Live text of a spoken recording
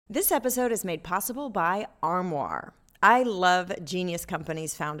This episode is made possible by Armoire. I love genius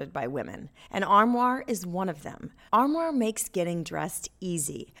companies founded by women, and Armoire is one of them. Armoire makes getting dressed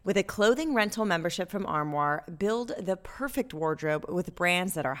easy. With a clothing rental membership from Armoire, build the perfect wardrobe with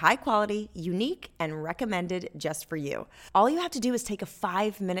brands that are high quality, unique, and recommended just for you. All you have to do is take a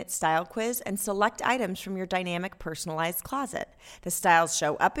 5-minute style quiz and select items from your dynamic personalized closet. The styles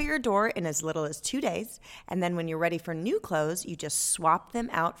show up at your door in as little as 2 days, and then when you're ready for new clothes, you just swap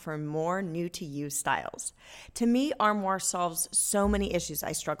them out for more new-to-you styles. To me, Armoire solves so many issues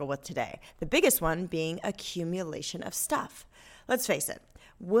I struggle with today, the biggest one being accumulation of stuff. Let's face it,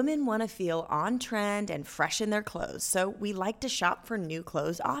 women want to feel on trend and fresh in their clothes, so we like to shop for new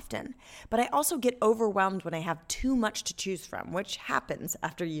clothes often. But I also get overwhelmed when I have too much to choose from, which happens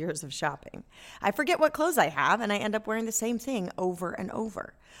after years of shopping. I forget what clothes I have, and I end up wearing the same thing over and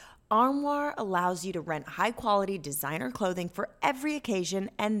over. Armoire allows you to rent high-quality designer clothing for every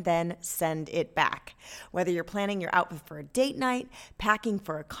occasion and then send it back. Whether you're planning your outfit for a date night, packing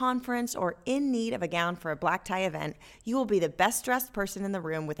for a conference, or in need of a gown for a black tie event, you will be the best-dressed person in the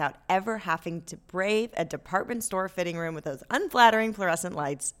room without ever having to brave a department store fitting room with those unflattering fluorescent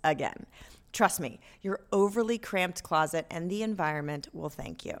lights again. Trust me, your overly cramped closet and the environment will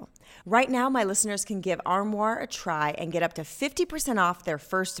thank you. Right now, my listeners can give Armoire a try and get up to 50% off their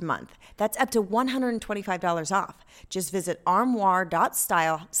first month. That's up to $125 off. Just visit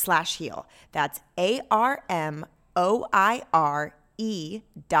armoire.style/heal. That's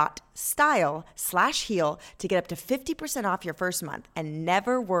ARMOIRE.style/heal to get up to 50% off your first month and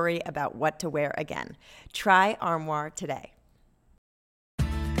never worry about what to wear again. Try Armoire today.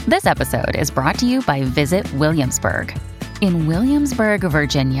 This episode is brought to you by Visit Williamsburg. In Williamsburg,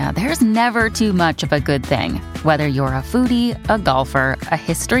 Virginia, there's never too much of a good thing. Whether you're a foodie, a golfer, a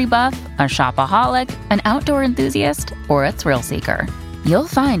history buff, a shopaholic, an outdoor enthusiast, or a thrill seeker, you'll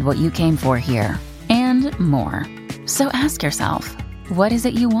find what you came for here and more. So ask yourself, what is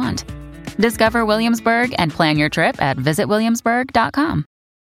it you want? Discover Williamsburg and plan your trip at visitwilliamsburg.com.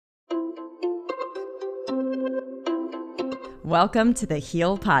 Welcome to the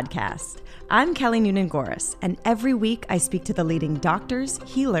Heal Podcast. I'm Kelly Noonan Gores, and every week I speak to the leading doctors,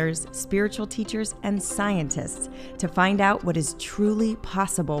 healers, spiritual teachers, and scientists to find out what is truly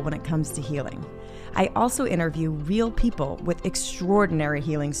possible when it comes to healing. I also interview real people with extraordinary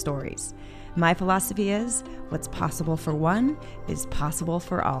healing stories. My philosophy is, what's possible for one is possible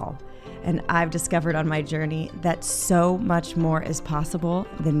for all. And I've discovered on my journey that so much more is possible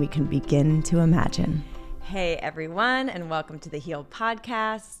than we can begin to imagine. Hey everyone, and welcome to the Heal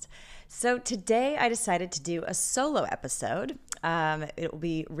Podcast. So today I decided to do a solo episode. It will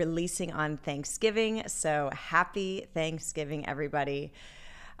be releasing on Thanksgiving, so happy Thanksgiving, everybody.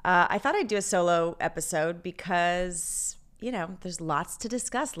 I thought I'd do a solo episode because, there's lots to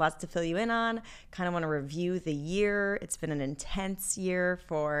discuss, lots to fill you in on. Kind of want to review the year. It's been an intense year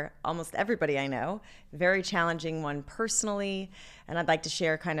for almost everybody I know. Very challenging one personally. And I'd like to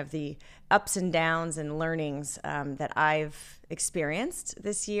share kind of the ups and downs and learnings that I've experienced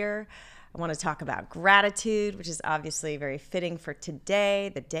this year. I want to talk about gratitude, which is obviously very fitting for today,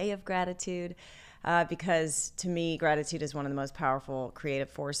 the day of gratitude. Because to me, gratitude is one of the most powerful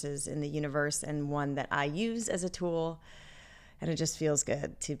creative forces in the universe and one that I use as a tool. And it just feels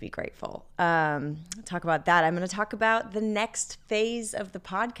good to be grateful. Talk about that. I'm going to talk about the next phase of the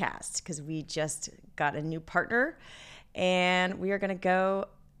podcast because we just got a new partner and we are going to go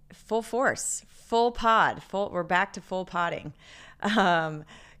full force, full pod. We're back to full podding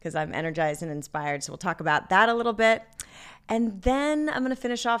because I'm energized and inspired. So we'll talk about that a little bit. And then I'm going to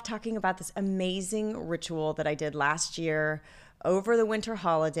finish off talking about this amazing ritual that I did last year over the winter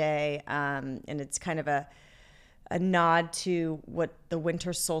holiday. And it's kind of a nod to what the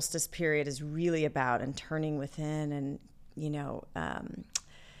winter solstice period is really about and turning within and,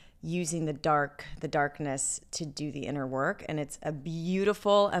 using the darkness to do the inner work. And it's a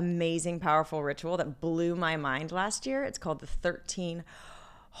beautiful, amazing, powerful ritual that blew my mind last year. It's called the 13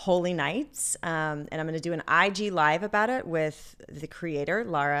 Holy Nights. And I'm going to do an IG live about it with the creator,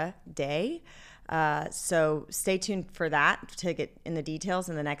 Lara Day. So stay tuned for that to get in the details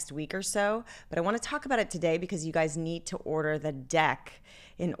in the next week or so. But I want to talk about it today because you guys need to order the deck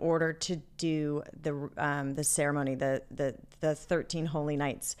in order to do the ceremony, the 13 Holy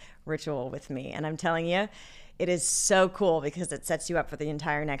Nights ritual with me. And I'm telling you, it is so cool because it sets you up for the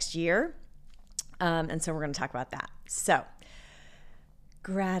entire next year. And so we're going to talk about that. So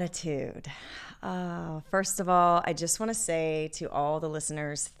gratitude. First of all, I just want to say to all the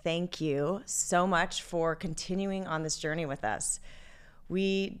listeners, thank you so much for continuing on this journey with us.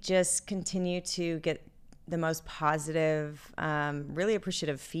 We just continue to get the most positive, really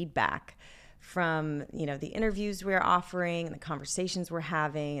appreciative feedback from, the interviews we're offering and the conversations we're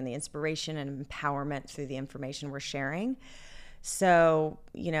having and the inspiration and empowerment through the information we're sharing. So,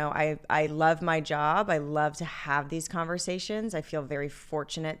 I love my job. I love to have these conversations. I feel very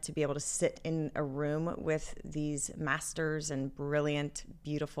fortunate to be able to sit in a room with these masters and brilliant,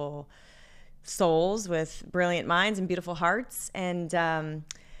 beautiful souls with brilliant minds and beautiful hearts. And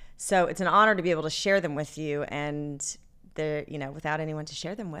so it's an honor to be able to share them with you. And without anyone to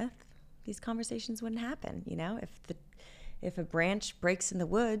share them with, these conversations wouldn't happen. If a branch breaks in the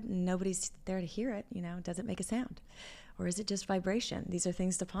wood and nobody's there to hear it, it doesn't make a sound. Or is it just vibration? These are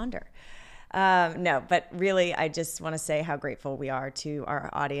things to ponder. No, but really, I just want to say how grateful we are to our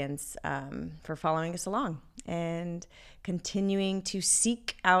audience for following us along and continuing to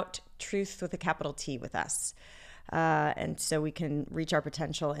seek out truth with a capital T with us. And so we can reach our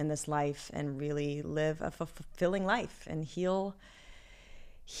potential in this life and really live a fulfilling life and heal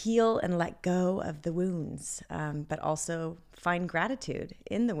and let go of the wounds, but also find gratitude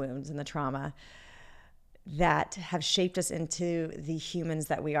in the wounds and the trauma that have shaped us into the humans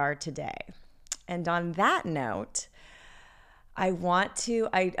that we are today. And on that note, I want to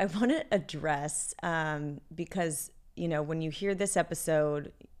address, because, when you hear this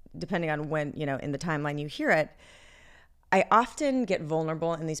episode, depending on when, in the timeline you hear it, I often get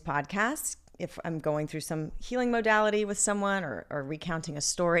vulnerable in these podcasts if I'm going through some healing modality with someone or recounting a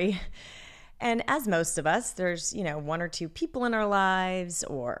story. And as most of us, there's, one or two people in our lives,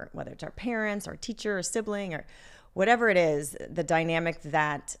 or whether it's our parents, our teacher, or sibling, or whatever it is, the dynamic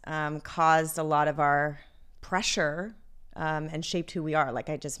that caused a lot of our pressure and shaped who we are, like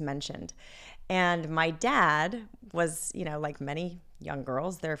I just mentioned. And my dad was, like many young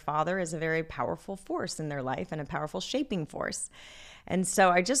girls, their father is a very powerful force in their life and a powerful shaping force. And so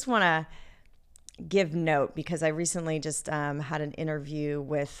I just want to give note, because I recently just had an interview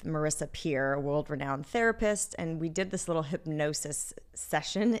with Marissa Peer, a world-renowned therapist, and we did this little hypnosis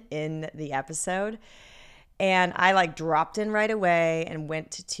session in the episode. And I dropped in right away and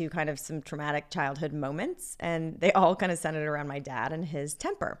went to kind of some traumatic childhood moments, and they all kind of centered around my dad and his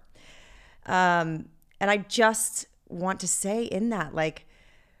temper. And I just want to say in that,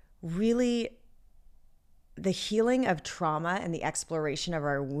 really, the healing of trauma and the exploration of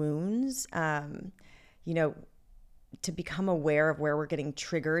our wounds, to become aware of where we're getting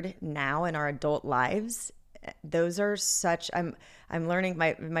triggered now in our adult lives, those are such, I'm learning,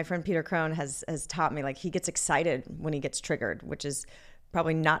 my friend Peter Crone has taught me, he gets excited when he gets triggered, which is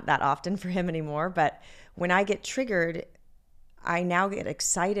probably not that often for him anymore. But when I get triggered, I now get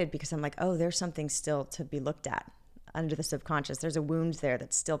excited because I'm like, oh, there's something still to be looked at under the subconscious. There's a wound there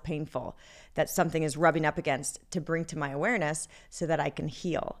that's still painful, that something is rubbing up against, to bring to my awareness so that I can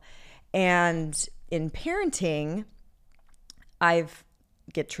heal. And in parenting, I've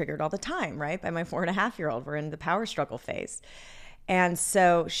get triggered all the time, right? By my 4.5-year-old. We're in the power struggle phase. And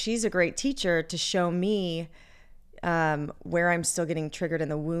so she's a great teacher to show me where I'm still getting triggered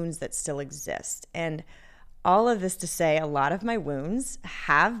and the wounds that still exist. And all of this to say, a lot of my wounds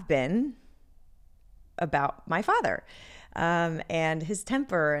have been about my father and his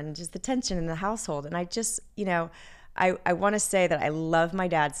temper and just the tension in the household. And I just, I want to say that I love my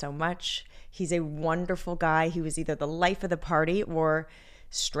dad so much. He's a wonderful guy. He was either the life of the party or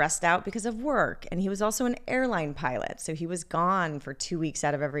stressed out because of work. And he was also an airline pilot. So he was gone for 2 weeks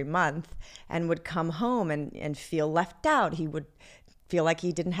out of every month and would come home and feel left out. He would feel like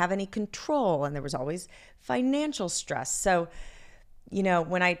he didn't have any control, and there was always financial stress. So,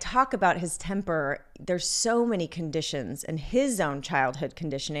 when I talk about his temper, there's so many conditions and his own childhood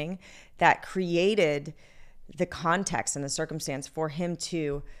conditioning that created the context and the circumstance for him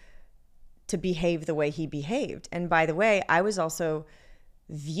to behave the way he behaved. And by the way, I was also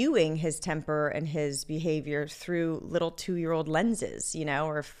viewing his temper and his behavior through little 2-year-old lenses,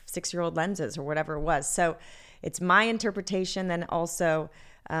 or 6-year-old lenses or whatever it was. So it's my interpretation. Then also,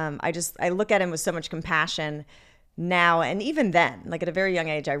 I look at him with so much compassion now. And even then, at a very young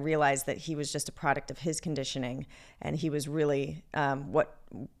age, I realized that he was just a product of his conditioning. And he was really,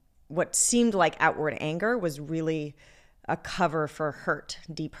 what seemed like outward anger was really a cover for hurt,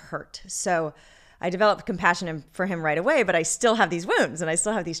 deep hurt. So I developed compassion for him right away, but I still have these wounds and I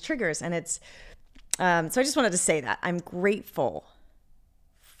still have these triggers. And it's, so I just wanted to say that I'm grateful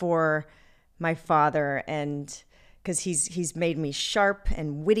for my father, and because he's made me sharp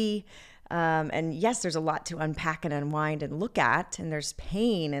and witty. And yes, there's a lot to unpack and unwind and look at, and there's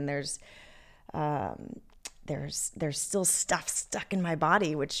pain, and there's still stuff stuck in my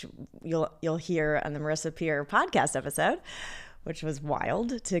body, which you'll hear on the Marissa Peer podcast episode, which was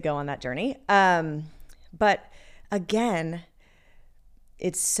wild to go on that journey. But again,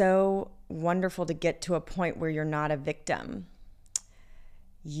 it's so wonderful to get to a point where you're not a victim.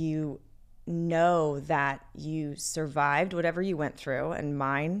 You know that you survived whatever you went through, and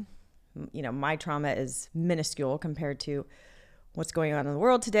my trauma is minuscule compared to what's going on in the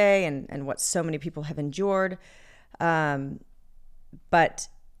world today and what so many people have endured. But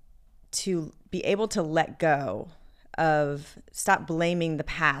to be able to let go of, stop blaming the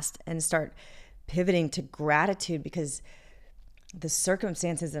past and start pivoting to gratitude, because the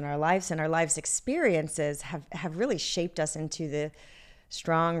circumstances in our lives and our lives experiences have really shaped us into the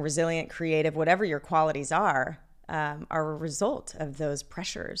strong, resilient, creative, whatever your qualities are a result of those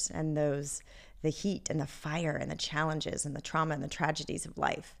pressures and the heat and the fire and the challenges and the trauma and the tragedies of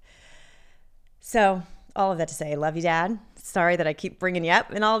life. So all of that to say, I love you, Dad. Sorry that I keep bringing you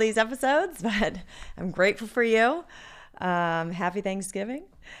up in all these episodes, but I'm grateful for you. Happy Thanksgiving.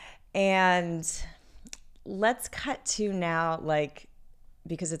 And let's cut to now,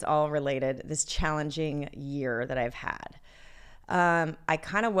 because it's all related, this challenging year that I've had. I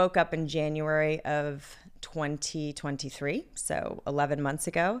kind of woke up in January of 2023, so 11 months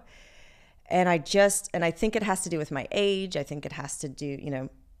ago. And I think it has to do with my age. I think it has to do,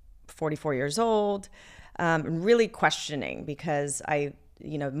 44 years old, really questioning, because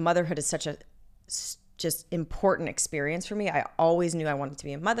motherhood is such a just important experience for me. I always knew I wanted to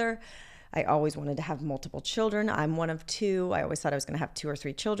be a mother. I always wanted to have multiple children. I'm one of two. I always thought I was going to have 2 or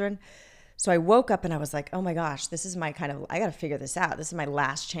 3 children. So I woke up and I was like, oh my gosh, this is I got to figure this out. This is my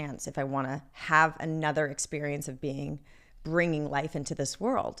last chance if I want to have another experience of bringing life into this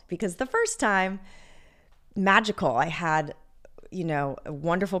world. Because the first time, magical. I had, a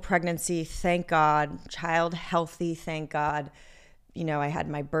wonderful pregnancy, thank God, child healthy, thank God. I had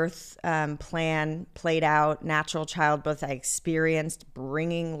my birth plan played out, natural childbirth. I experienced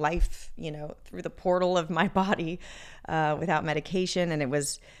bringing life, through the portal of my body without medication. And it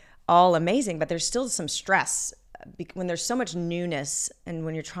was all amazing, but there's still some stress when there's so much newness, and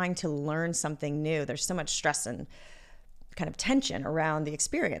when you're trying to learn something new, there's so much stress and kind of tension around the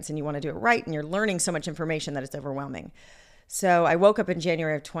experience, and you want to do it right, and you're learning so much information that it's overwhelming. So I woke up in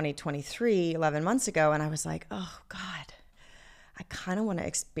January of 2023, 11 months ago, and I was like, oh God, I kind of want to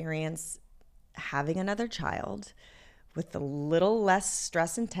experience having another child with a little less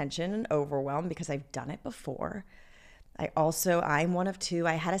stress and tension and overwhelm, because I've done it before. I'm one of 2.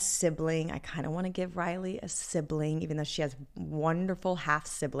 I had a sibling. I kind of want to give Riley a sibling, even though she has wonderful half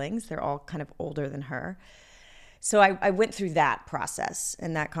siblings. They're all kind of older than her. So I went through that process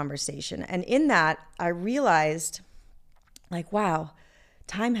and that conversation. And in that, I realized, wow,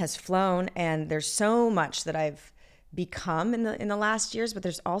 time has flown, and there's so much that I've become in the last years, but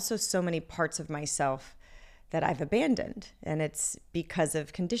there's also so many parts of myself that I've abandoned. And it's because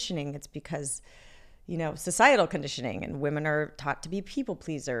of conditioning. It's because societal conditioning, and women are taught to be people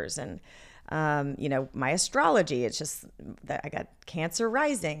pleasers, and my astrology, it's just that I got Cancer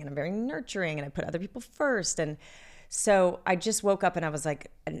rising, and I'm very nurturing, and I put other people first. And so I just woke up and I was like,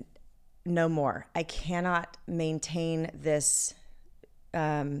 no more. I cannot maintain this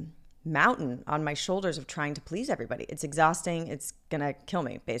mountain on my shoulders of trying to please everybody. It's exhausting. It's gonna kill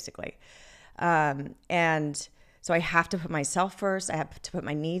me, basically. And so I have to put myself first. I have to put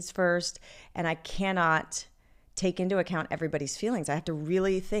my needs first, and I cannot take into account everybody's feelings. I have to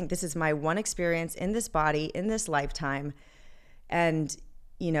really think, this is my one experience in this body, in this lifetime. And,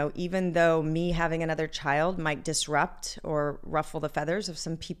 even though me having another child might disrupt or ruffle the feathers of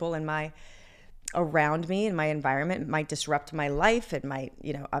some people around me in my environment, it might disrupt my life. It might,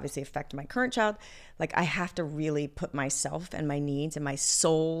 obviously affect my current child. I have to really put myself and my needs and my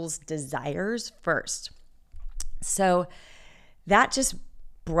soul's desires first. So that just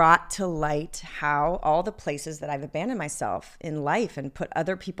brought to light how all the places that I've abandoned myself in life and put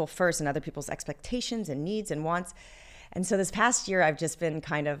other people first and other people's expectations and needs and wants. And so this past year, I've just been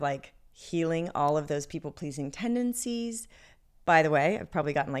kind of healing all of those people-pleasing tendencies. By the way, I've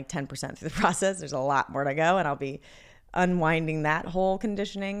probably gotten 10% through the process. There's a lot more to go, and I'll be unwinding that whole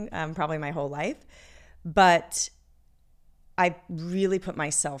conditioning probably my whole life. But I really put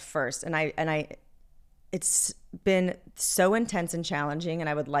myself first, and it's been so intense and challenging, and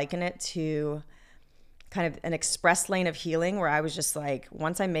I would liken it to kind of an express lane of healing, where I was just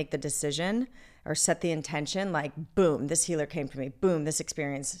once I make the decision or set the intention, boom, this healer came to me, boom, this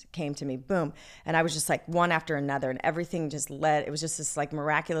experience came to me, boom. And I was just one after another, and everything just it was just this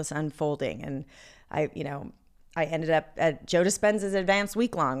miraculous unfolding. And I ended up at Joe Dispenza's Advanced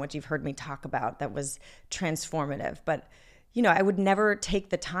Week Long, which you've heard me talk about, that was transformative. But I would never take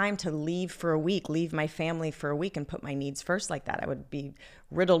the time to leave for a week, leave my family for a week and put my needs first like that. I would be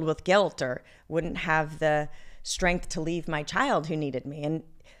riddled with guilt or wouldn't have the strength to leave my child who needed me.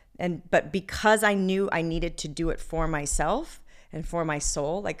 But because I knew I needed to do it for myself and for my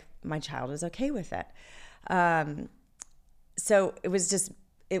soul, like my child was okay with it. So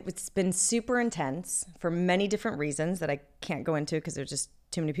it's been super intense for many different reasons that I can't go into because there's just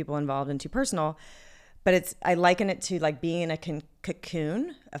too many people involved and too personal. But I liken it to like being in a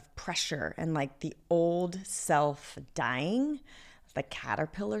cocoon of pressure and like the old self dying, the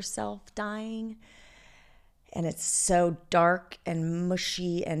caterpillar self dying. And it's so dark and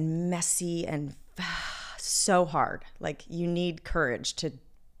mushy and messy and so hard. Like you need courage to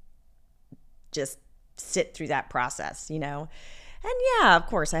just sit through that process, And yeah, of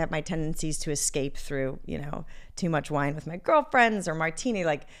course, I have my tendencies to escape through, too much wine with my girlfriends or martini,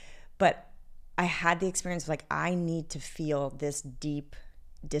 but I had the experience of like, I need to feel this deep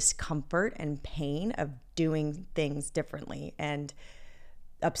discomfort and pain of doing things differently and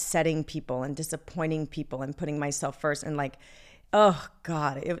upsetting people and disappointing people and putting myself first. And like, oh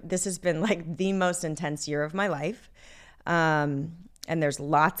God, this has been like the most intense year of my life. And there's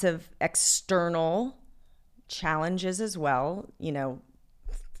lots of external challenges as well,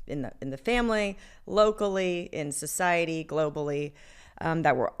 in the family, locally, in society, globally,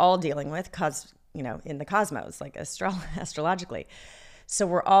 that we're all dealing with in the cosmos, like astrologically. So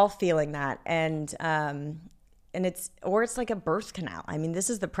we're all feeling that. And it's like a birth canal. I mean, this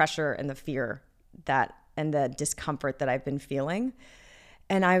is the pressure and the fear and the discomfort that I've been feeling.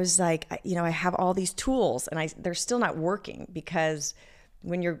 And I was like, I have all these tools and they're still not working because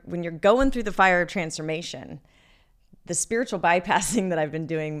when you're going through the fire of transformation, the spiritual bypassing that I've been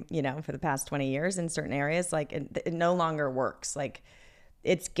doing, for the past 20 years in certain areas, like it no longer works. Like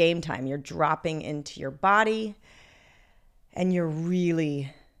it's game time. You're dropping into your body and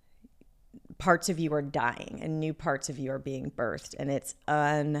parts of you are dying and new parts of you are being birthed and it's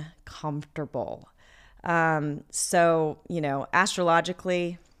uncomfortable. So,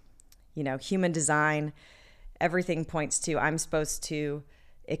 astrologically, human design, everything points to I'm supposed to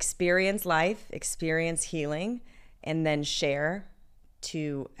experience life, experience healing, and then share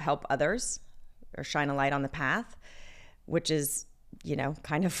to help others or shine a light on the path, which is,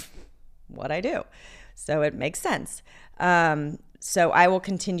 kind of what I do. So it makes sense. So I will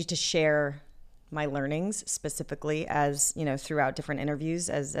continue to share my learnings specifically as, throughout different interviews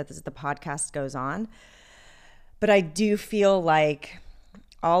as the podcast goes on. But I do feel like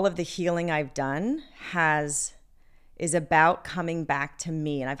all of the healing I've done is about coming back to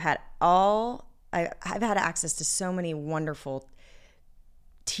me. And I've had access to so many wonderful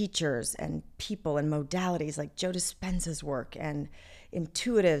teachers and people and modalities like Joe Dispenza's work and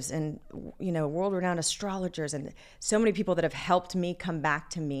intuitives and, world-renowned astrologers and so many people that have helped me come back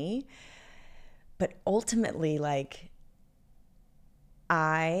to me. But ultimately, like,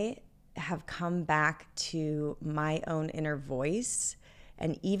 I have come back to my own inner voice.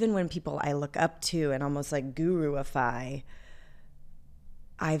 And even when people I look up to and almost like guruify,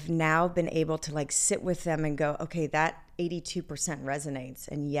 I've now been able to like sit with them and go, okay, that 82% resonates.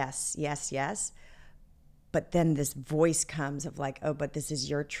 And yes. But then this voice comes of like, oh, but this is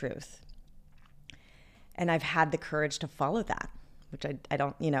your truth. And I've had the courage to follow that, which I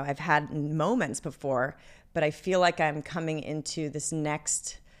don't, I've had moments before, but I feel like I'm coming into this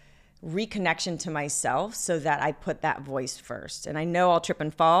next reconnection to myself so that I put that voice first. And I know I'll trip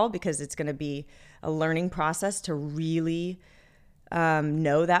and fall because it's going to be a learning process to really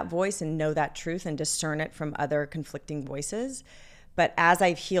know that voice and know that truth and discern it from other conflicting voices. But as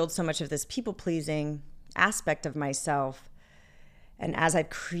I've healed so much of this people-pleasing aspect of myself, and as I've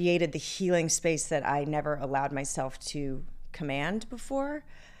created the healing space that I never allowed myself to command before,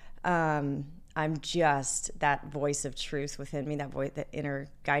 I'm just that voice of truth within me, that voice, that inner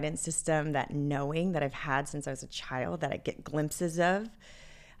guidance system, that knowing that I've had since I was a child, that I get glimpses of.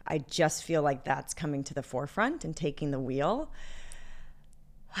 I just feel like that's coming to the forefront and taking the wheel.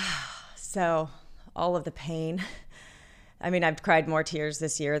 So all of the pain, I mean, I've cried more tears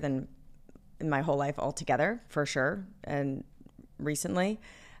this year than in my whole life altogether, for sure, and recently.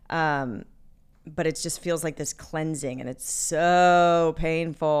 But it just feels like this cleansing, and it's so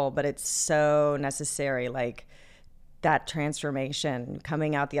painful, but it's so necessary. Like that transformation,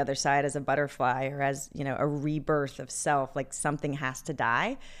 coming out the other side as a butterfly or as, a rebirth of self, like something has to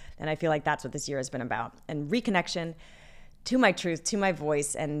die. And I feel like that's what this year has been about. And reconnection to my truth, to my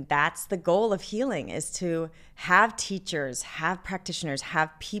voice. And that's the goal of healing, is to have teachers, have practitioners,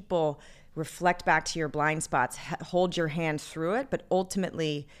 have people reflect back to your blind spots, hold your hand through it, but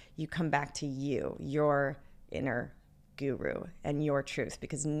ultimately you come back to you, your inner guru and your truth,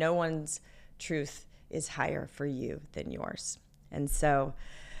 because no one's truth is higher for you than yours. And so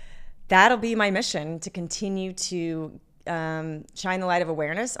that'll be my mission, to continue to shine the light of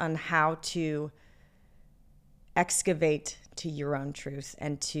awareness on how to excavate to your own truth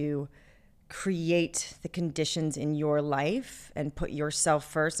and to create the conditions in your life and put yourself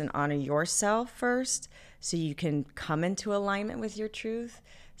first and honor yourself first, so you can come into alignment with your truth.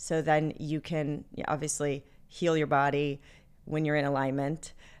 So then you can obviously heal your body when you're in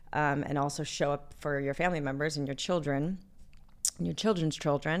alignment, and also show up for your family members and your children and your children's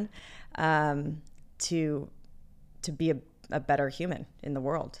children, to be a better human in the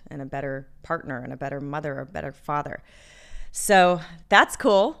world, and a better partner, and a better mother, or a better father. So that's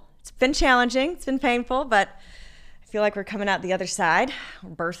cool. It's been challenging. It's been painful, but I feel like we're coming out the other side.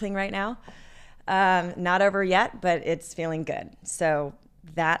 We're birthing right now. Not over yet, but it's feeling good. So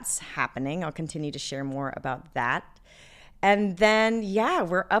that's happening. I'll continue to share more about that. And then,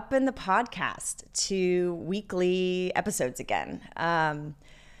 we're up in the podcast to weekly episodes again.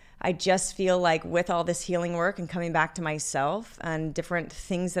 I just feel like with all this healing work and coming back to myself and different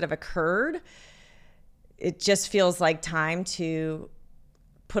things that have occurred, it just feels like time to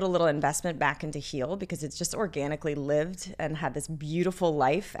put a little investment back into heal, because it's just organically lived and had this beautiful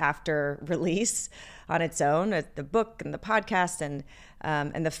life after release on its own. The book and the podcast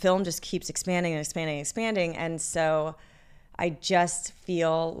and the film just keeps expanding and expanding and expanding. And so I just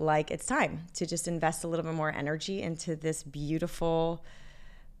feel like it's time to just invest a little bit more energy into this beautiful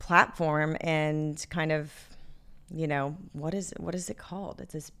platform and kind of, what is it called?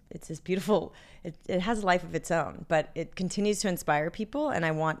 It's this beautiful, it has a life of its own, but it continues to inspire people. And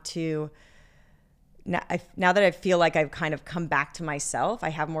I want to, now that I feel like I've kind of come back to myself, I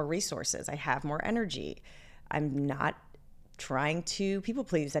have more resources, I have more energy. I'm not trying to people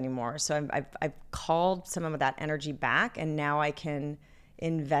please anymore. So I've called some of that energy back, and now I can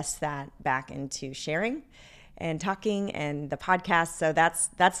invest that back into sharing and talking and the podcast. So that's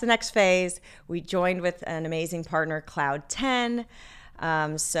the next phase. We joined with an amazing partner, Cloud 10.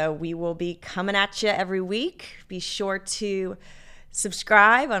 So we will be coming at you every week. Be sure to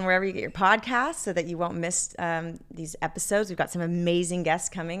subscribe on wherever you get your podcasts so that you won't miss these episodes. We've got some amazing guests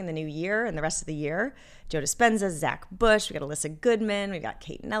coming in the new year and the rest of the year. Joe Dispenza, Zach Bush, we got Alyssa Goodman, we got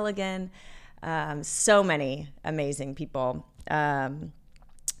Kate Nelligan. So many amazing people.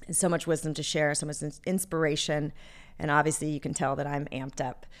 And so much wisdom to share, so much inspiration. And obviously you can tell that I'm amped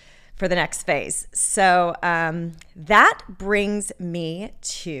up for the next phase. So that brings me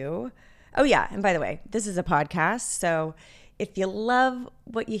to, and by the way, this is a podcast. So if you love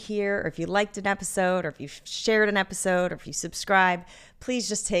what you hear, or if you liked an episode, or if you shared an episode, or if you subscribe, please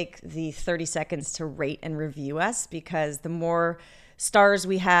just take the 30 seconds to rate and review us, because the more stars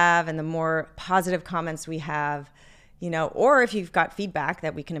we have and the more positive comments we have, or if you've got feedback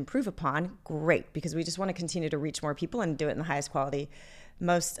that we can improve upon, great, because we just want to continue to reach more people and do it in the highest quality,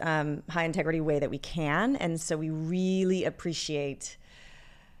 most high integrity way that we can. And so we really appreciate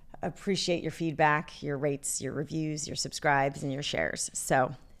your feedback, your rates, your reviews, your subscribes, and your shares.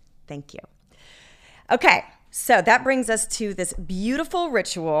 So thank you. Okay, so that brings us to this beautiful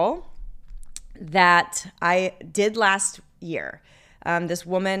ritual that I did last year. This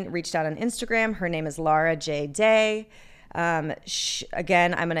woman reached out on Instagram. Her name is Laura J. Day.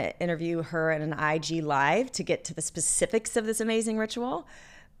 Again, I'm going to interview her in an IG Live to get to the specifics of this amazing ritual.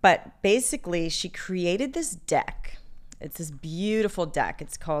 But basically, she created this deck. It's this beautiful deck.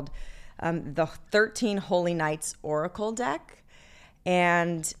 It's called the 13 Holy Nights Oracle deck.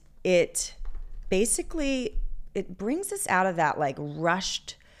 And it brings us out of that like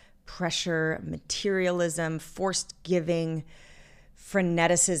rushed pressure, materialism, forced giving,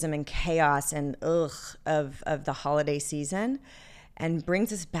 freneticism and chaos and of the holiday season, and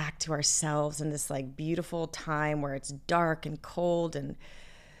brings us back to ourselves in this like beautiful time where it's dark and cold, and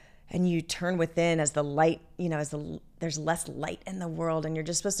you turn within as the light, there's less light in the world, and you're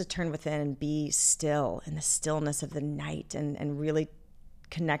just supposed to turn within and be still in the stillness of the night, and really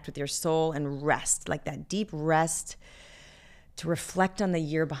connect with your soul and rest, like that deep rest, to reflect on the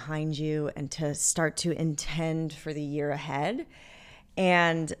year behind you and to start to intend for the year ahead.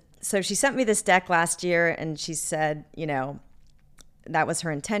 And so she sent me this deck last year, and she said, that was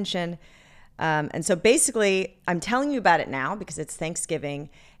her intention. And so basically, I'm telling you about it now because it's Thanksgiving,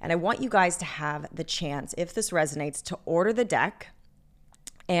 and I want you guys to have the chance, if this resonates, to order the deck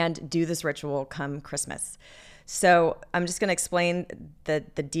and do this ritual come Christmas. So I'm just going to explain the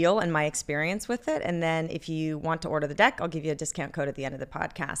deal and my experience with it. And then if you want to order the deck, I'll give you a discount code at the end of the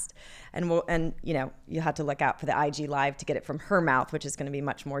podcast. And you have to look out for the IG Live to get it from her mouth, which is going to be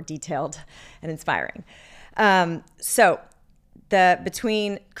much more detailed and inspiring. So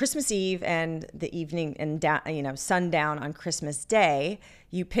between Christmas Eve and the evening and sundown on Christmas Day,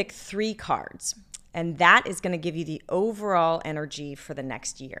 you pick 3 cards, and that is going to give you the overall energy for the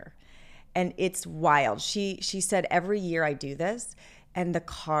next year. And it's wild. She said every year I do this, and the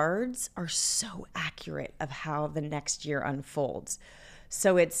cards are so accurate of how the next year unfolds.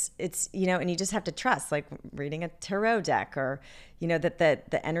 So it's and you just have to trust, like reading a tarot deck, or that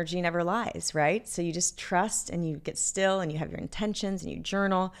the energy never lies, right? So you just trust, and you get still, and you have your intentions, and you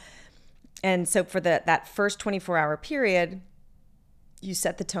journal. And so for that first 24-hour period, you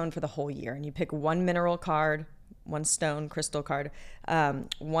set the tone for the whole year, and you pick 1 mineral card, 1 stone crystal card,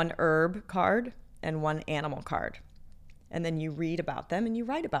 1 herb card, and 1 animal card. And then you read about them and you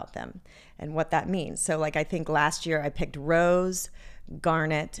write about them and what that means. So like I think last year I picked rose,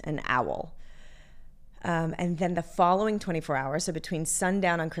 garnet, and owl. And then the following 24 hours, so between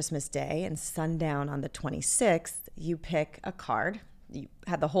sundown on Christmas Day and sundown on the 26th, you pick a card. You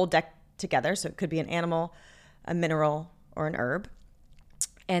have the whole deck together, so it could be an animal, a mineral, or an herb.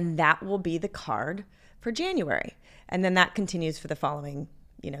 And that will be the card for January. And then that continues for the following,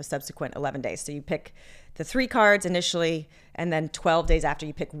 subsequent 11 days. So you pick the 3 cards initially, and then 12 days after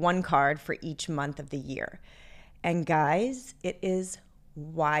you pick 1 card for each month of the year. And guys, it is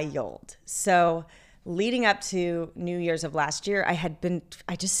wild. So leading up to New Year's of last year,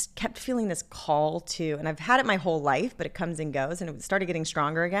 I just kept feeling this call to, and I've had it my whole life, but it comes and goes, and it started getting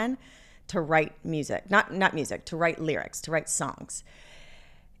stronger again, to write music, not music, to write lyrics, to write songs.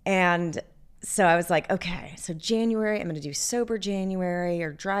 And so I was like, okay, so January, I'm going to do sober January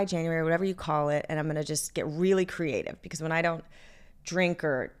or dry January, whatever you call it. And I'm going to just get really creative, because when I don't drink,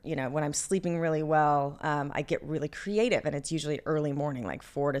 or, when I'm sleeping really well, I get really creative, and it's usually early morning, like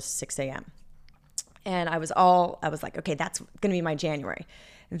 4 to 6 a.m. And I was like, okay, that's going to be my January.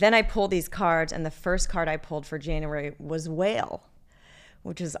 Then I pulled these cards, and the first card I pulled for January was Whale,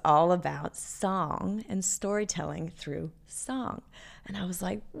 which is all about song and storytelling through song. And I was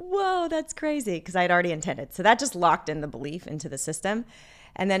like, whoa, that's crazy, because I had already intended. So that just locked in the belief into the system.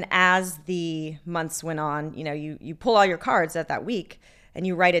 And then as the months went on, you pull all your cards at that week and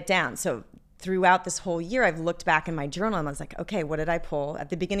you write it down. So throughout this whole year, I've looked back in my journal and I was like, okay, what did I pull? At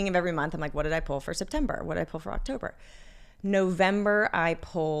the beginning of every month, I'm like, what did I pull for September? What did I pull for October? November, I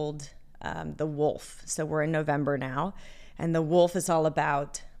pulled the wolf. So we're in November now. And the wolf is all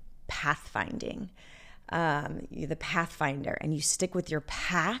about pathfinding. You're the pathfinder, and you stick with your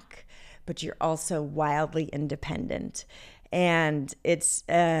pack, but you're also wildly independent. And it's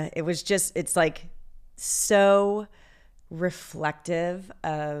like so reflective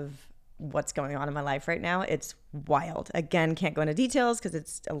of what's going on in my life right now. It's wild. Again, can't go into details because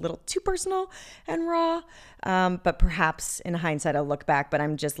it's a little too personal and raw. But perhaps in hindsight, I'll look back, but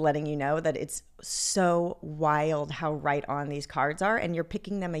I'm just letting you know that it's so wild how right on these cards are. And you're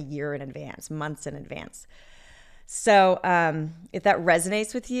picking them a year in advance, months in advance. So if that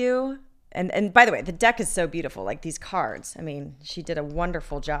resonates with you, and by the way, the deck is so beautiful, like these cards. I mean, she did a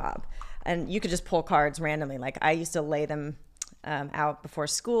wonderful job. And you could just pull cards randomly. Like I used to lay them out before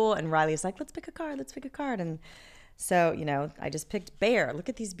school, and Riley's like, let's pick a card. And so, I just picked bear. Look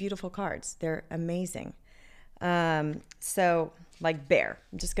at these beautiful cards. They're amazing. So like bear,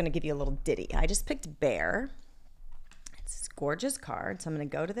 I'm just going to give you a little ditty. I just picked bear. It's a gorgeous card. So I'm going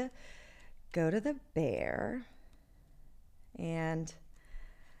to go to the bear, and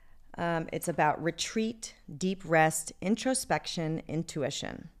it's about retreat, deep rest, introspection,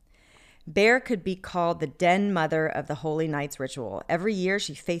 intuition. Bear could be called the den mother of the Holy Nights ritual. Every year,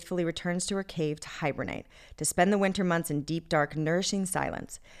 she faithfully returns to her cave to hibernate, to spend the winter months in deep, dark, nourishing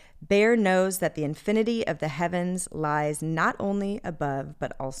silence. Bear knows that the infinity of the heavens lies not only above,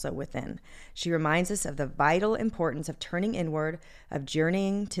 but also within. She reminds us of the vital importance of turning inward, of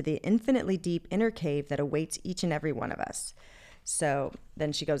journeying to the infinitely deep inner cave that awaits each and every one of us. So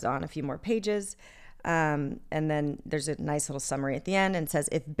then she goes on a few more pages. And then there's a nice little summary at the end, and says,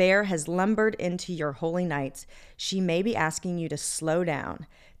 if Bear has lumbered into your holy nights, she may be asking you to slow down,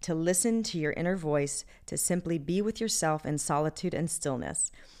 to listen to your inner voice, to simply be with yourself in solitude and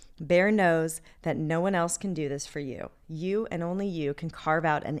stillness. Bear knows that no one else can do this for you. You and only you can carve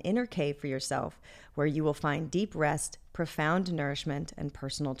out an inner cave for yourself where you will find deep rest, profound nourishment, and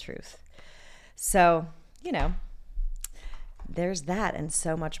personal truth. So, there's that and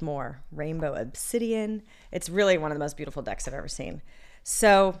so much more. Rainbow obsidian. It's really one of the most beautiful decks I've ever seen.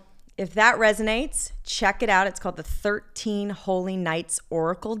 So if that resonates, check it out. It's called the 13 Holy Nights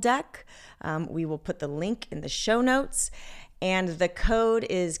Oracle deck. We will put the link in the show notes. And the code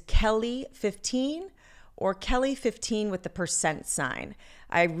is Kelly15, or Kelly15 with the percent sign.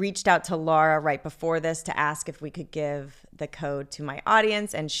 I reached out to Laura right before this to ask if we could give the code to my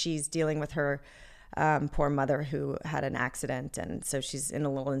audience, and she's dealing with her poor mother who had an accident, and so she's in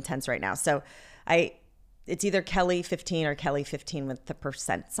a little intense right now. So it's either Kelly15 or Kelly15 with the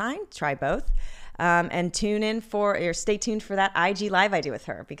percent sign. Try both. And stay tuned for that IG live I do with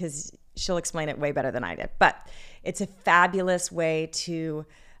her, because she'll explain it way better than I did. But it's a fabulous way to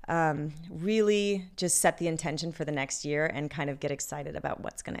really just set the intention for the next year and kind of get excited about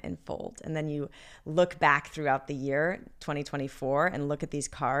what's going to unfold. And then you look back throughout the year, 2024, and look at these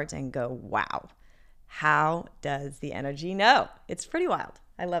cards and go, wow, how does the energy know? It's pretty wild.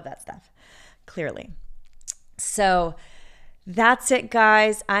 I love that stuff, clearly. So that's it,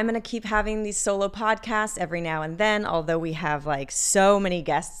 guys. I'm going to keep having these solo podcasts every now and then, although we have like so many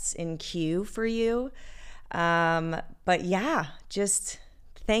guests in queue for you. But yeah, just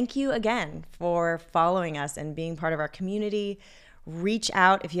thank you again for following us and being part of our community. Reach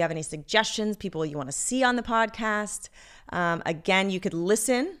out if you have any suggestions, people you want to see on the podcast. Again, you could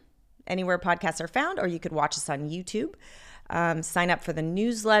listen anywhere podcasts are found, or you could watch us on YouTube. Sign up for the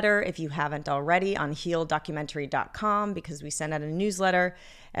newsletter if you haven't already on healdocumentary.com, because we send out a newsletter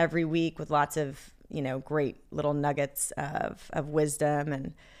every week with lots of, great little nuggets of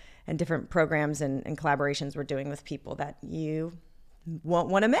wisdom and different programs and collaborations we're doing with people that you won't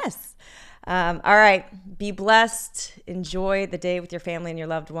want to miss. All right. Be blessed. Enjoy the day with your family and your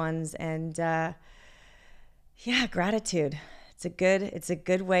loved ones. And gratitude. It's a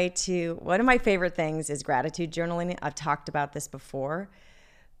good way to, one of my favorite things is gratitude journaling. I've talked about this before,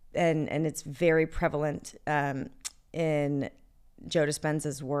 and it's very prevalent in Joe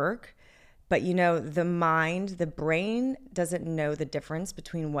Dispenza's work. But the brain doesn't know the difference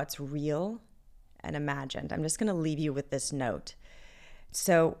between what's real and imagined. I'm just going to leave you with this note.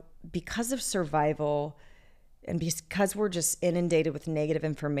 So because of survival and because we're just inundated with negative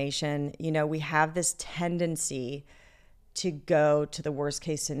information, we have this tendency to go to the worst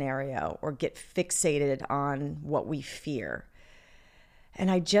case scenario or get fixated on what we fear.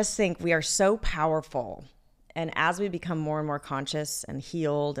 And I just think we are so powerful. And as we become more and more conscious and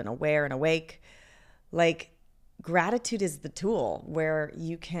healed and aware and awake, like gratitude is the tool where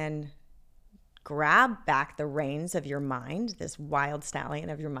you can grab back the reins of your mind, this wild stallion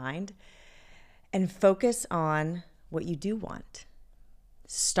of your mind, and focus on what you do want.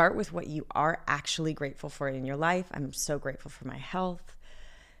 Start with what you are actually grateful for in your life. I'm so grateful for my health.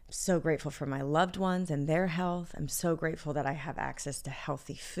 I'm so grateful for my loved ones and their health. I'm so grateful that I have access to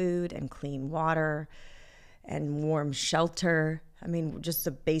healthy food and clean water and warm shelter. I mean, just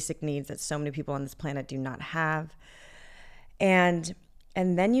the basic needs that so many people on this planet do not have. And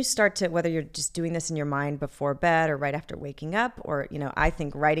then you start to, whether you're just doing this in your mind before bed or right after waking up, or, I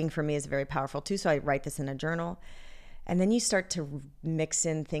think writing for me is very powerful too. So I write this in a journal. And then you start to mix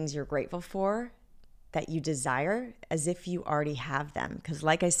in things you're grateful for that you desire as if you already have them. Because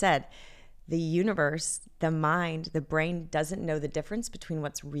like I said, the universe, the mind, the brain doesn't know the difference between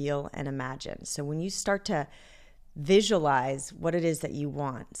what's real and imagined. So when you start to visualize what it is that you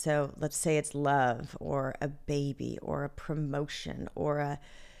want, so let's say it's love or a baby or a promotion or a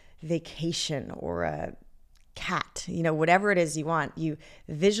vacation or a cat, whatever it is you want, you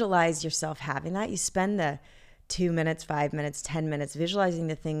visualize yourself having that. You spend the 2 minutes, 5 minutes, 10 minutes, visualizing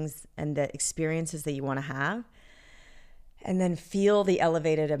the things and the experiences that you want to have. And then feel the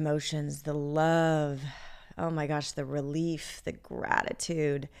elevated emotions, the love, oh my gosh, the relief, the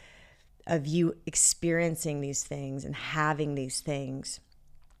gratitude of you experiencing these things and having these things.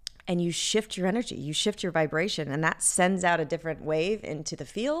 And you shift your energy, you shift your vibration, and that sends out a different wave into the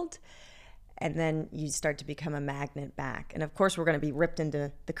field. And then you start to become a magnet back. And of course, we're going to be ripped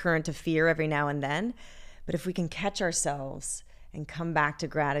into the current of fear every now and then. But if we can catch ourselves and come back to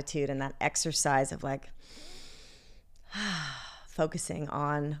gratitude and that exercise of like focusing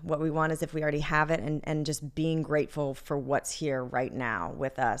on what we want as if we already have it, and just being grateful for what's here right now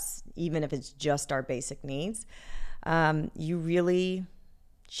with us, even if it's just our basic needs, you really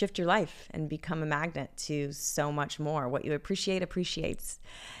shift your life and become a magnet to so much more. What you appreciate appreciates.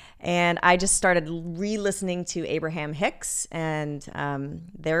 And I just started re-listening to Abraham Hicks and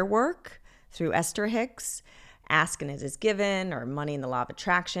their work through Esther Hicks, Ask and It Is Given, or Money and the Law of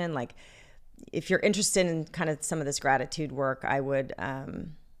Attraction. Like, if you're interested in kind of some of this gratitude work, I would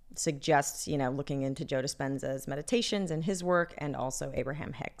suggest, looking into Joe Dispenza's meditations and his work, and also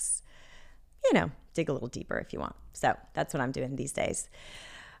Abraham Hicks. Dig a little deeper if you want. So that's what I'm doing these days.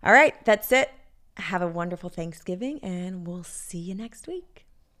 All right, that's it. Have a wonderful Thanksgiving, and we'll see you next week.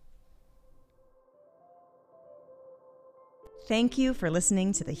 Thank you for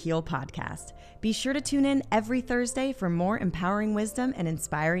listening to the Heal Podcast. Be sure to tune in every Thursday for more empowering wisdom and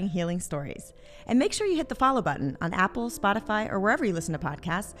inspiring healing stories. And make sure you hit the follow button on Apple, Spotify, or wherever you listen to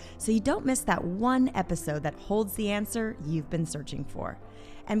podcasts so you don't miss that one episode that holds the answer you've been searching for.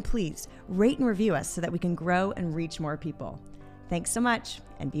 And please rate and review us so that we can grow and reach more people. Thanks so much,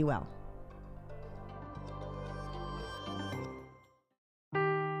 and be well.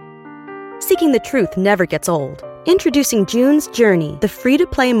 Seeking the truth never gets old. Introducing June's Journey, the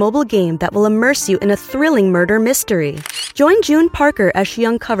free-to-play mobile game that will immerse you in a thrilling murder mystery. Join June Parker as she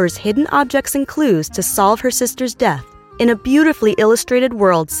uncovers hidden objects and clues to solve her sister's death in a beautifully illustrated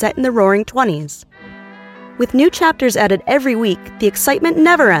world set in the Roaring '20s. With new chapters added every week, the excitement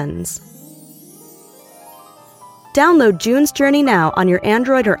never ends. Download June's Journey now on your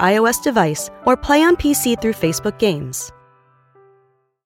Android or iOS device, or play on PC through Facebook Games.